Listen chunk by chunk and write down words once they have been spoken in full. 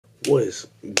What's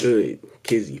good,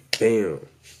 Kizzy fam?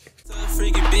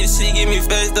 Freaky bitch, she give me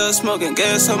face, though, smoking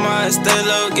gas on my stay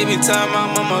low. Give me time,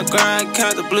 I'm on my grind,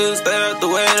 count the blues, stay out the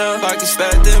way though. Pockets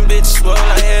fat, them bitches swole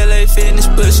like LA Fitness,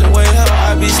 pushing weight up.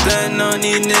 I be stunning on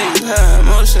these niggas, high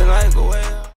emotion like a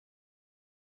whale.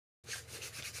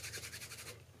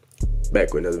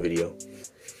 Back with another video.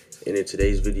 And in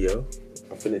today's video,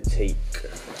 I'm finna take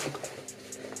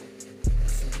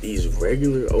these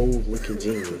regular old looking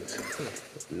jeans,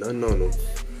 nothing on them,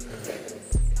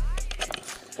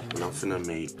 and I'm finna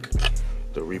make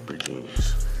the Reaper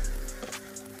jeans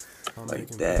like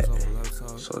that.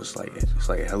 So it's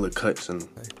like a hella cuts in them.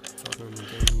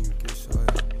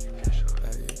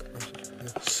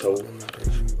 So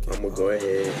I'm gonna go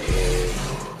ahead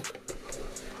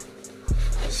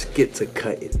and skip to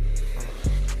cutting.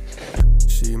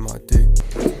 She my dick.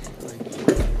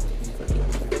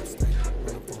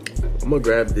 I'm gonna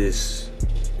grab this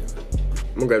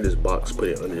box, put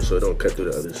it under so it don't cut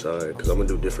through the other side, because I'm gonna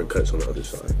do different cuts on the other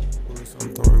side.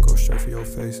 I'm throwing, go straight for your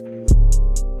face.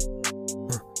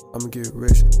 I'ma get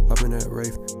rich, I've been at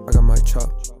rave. I got my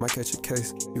chop, might catch a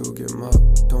case. You will get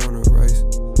mobbed, don't wanna race.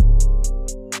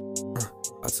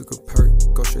 I took a perk,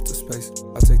 go straight to space.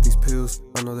 I take these pills,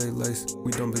 I know they lace.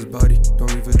 We dump his body,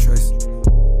 don't leave a trace.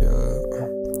 Yeah,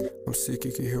 I'm sick,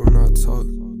 you can hear when I talk.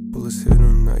 Bullets hit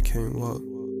him, I can't walk.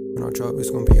 When I drop, it's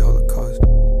gonna be Holocaust.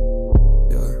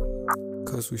 Yeah,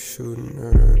 cause we shooting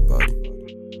at everybody.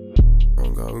 Oh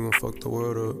God, we gon' fuck the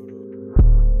world up.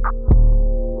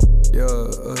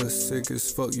 Yeah, sick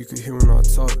as fuck, you can hear when I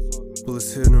talk.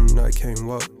 Bullets hit him, I can't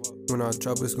walk. When I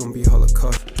drop, it's gonna be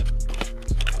Holocaust.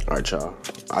 Alright y'all,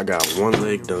 I got one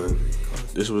leg done.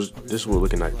 This was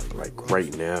looking like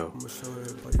right now.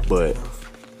 But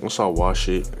once I wash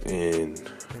it and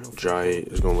dry it,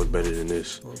 it's gonna look better than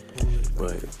this.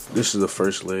 But this is the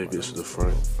first leg, this is the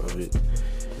front of it.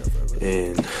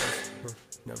 And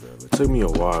it took me a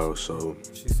while, so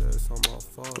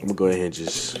I'm gonna go ahead and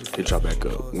just hit y'all back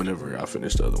up whenever I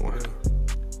finish the other one.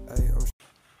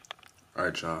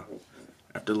 Alright y'all,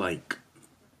 after like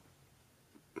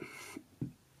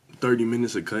 30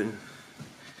 minutes of cutting,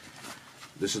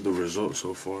 this is the result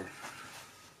so far.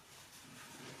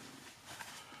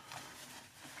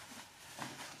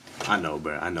 I know,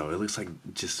 bro. I know. It looks like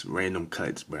just random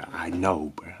cuts, bro. I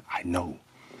know, bro. I know.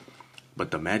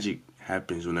 But the magic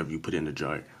happens whenever you put it in the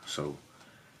dryer. So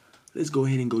let's go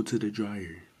ahead and go to the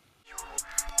dryer.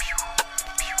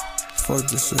 Fuck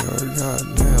this shit,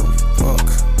 goddamn. Fuck.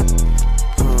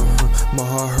 My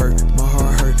heart hurt.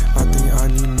 I think I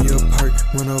need me a perk.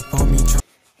 Run up on me.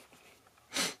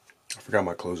 I forgot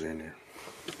my clothes are in there.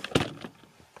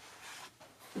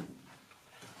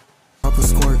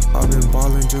 I've been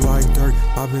ballin' just like dirt.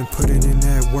 I've been putting in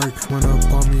that work. Run up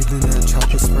on me, then that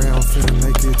chopper spray. I'm finna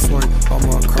make it twerk. All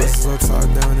my crosses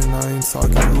upside down, and I ain't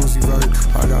talking Uzi Vert.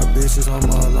 I got bitches on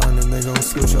my line, and they gon'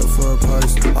 switch up for a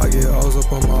purse. I get O's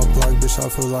up on my block, bitch. I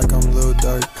feel like I'm Lil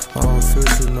Durk. I don't feel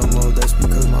shit no more. That's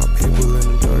because my people in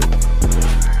the dirt.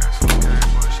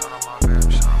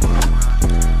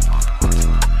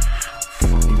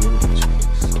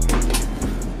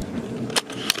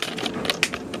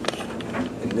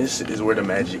 This is where the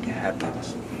magic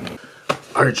happens.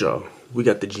 Alright y'all, we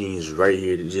got the jeans right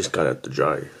here that just got out the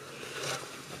dryer.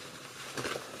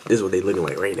 This is what they looking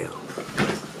like right now.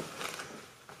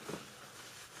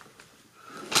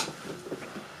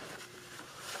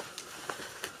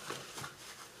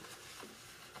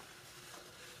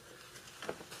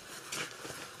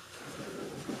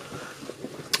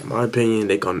 In my opinion,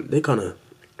 they kind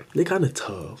of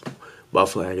tough, but I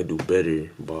feel like I could do better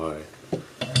by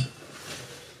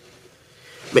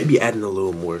maybe adding a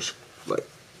little more like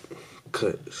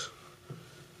cuts.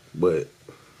 But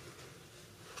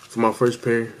for my first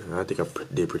pair, I think I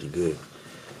did pretty good.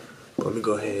 But let me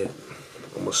go ahead.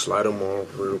 I'm gonna slide them on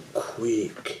real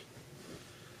quick.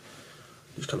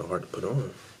 It's kind of hard to put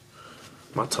on.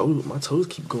 My toes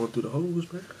keep going through the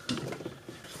holes, man.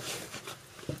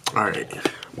 All right, I'm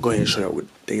gonna go ahead and show you what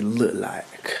they look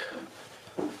like.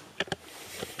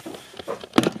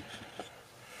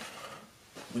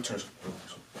 Let me turn some.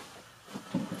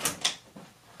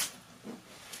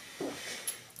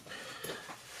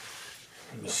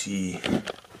 Let me see.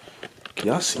 Can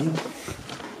y'all see?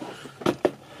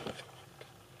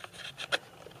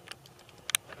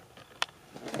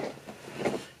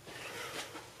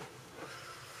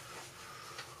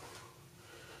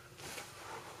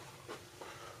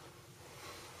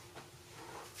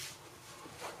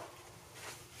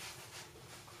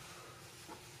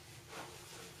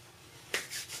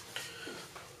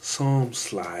 Some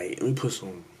slide. Let me put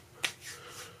some.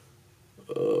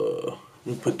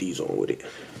 Let me put these on with it.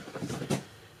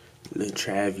 Lil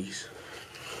Travis.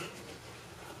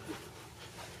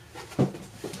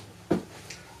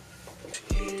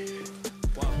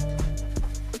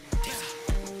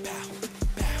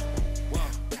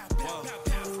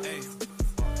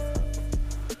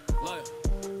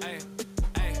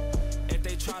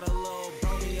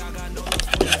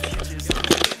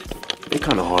 They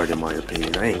kinda hard in my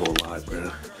opinion, I ain't gonna lie,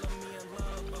 bro.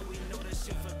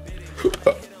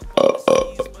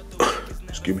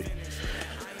 Excuse me.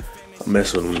 I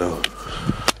mess with them though,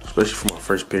 especially for my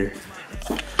first pair.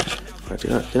 Like,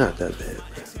 they're not that bad,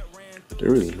 bro.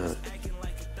 They're really not.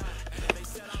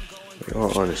 Like,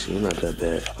 all honesty, they're not that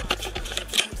bad.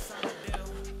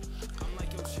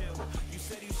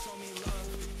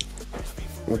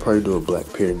 I'll probably do a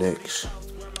black pair next.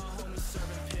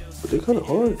 But they're kind of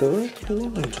hard though. They're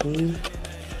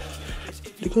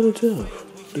kind of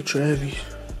tough. The Travis.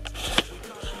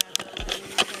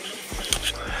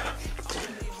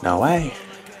 No way.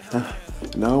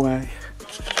 No way.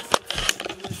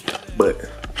 But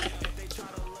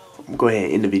I'm gonna go ahead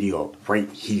and end the video right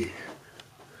here.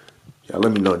 Y'all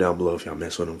let me know down below if y'all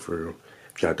mess with them for real.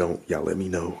 If y'all don't, y'all let me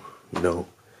know. You know,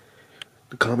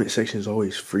 the comment section is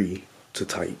always free to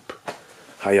type.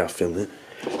 How y'all feeling?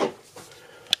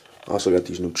 I also got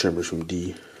these new trimmers from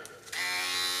D.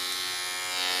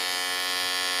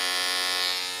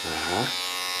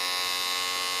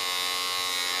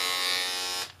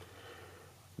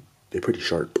 They're pretty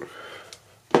sharp.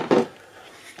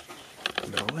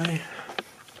 No way.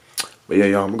 But yeah,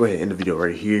 y'all, I'm gonna go ahead and end the video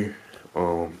right here.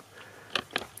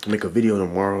 Make a video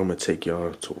tomorrow. I'm gonna take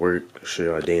y'all to work, show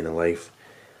y'all a day in the life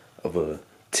of a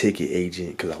ticket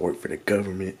agent, because I work for the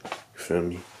government. You feel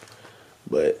me?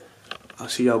 But I'll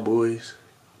see y'all boys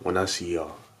when I see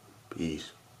y'all.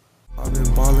 Peace. I've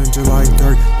been ballin' just like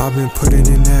dirt, I've been putting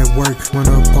in that work. Run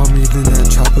up on me, then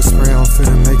that chopper spray, I'm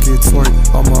finna make it twerk.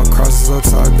 All my crosses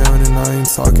upside down and I ain't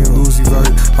talking Uzi vert.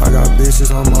 I got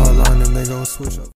bitches on my line and they gon' switch up.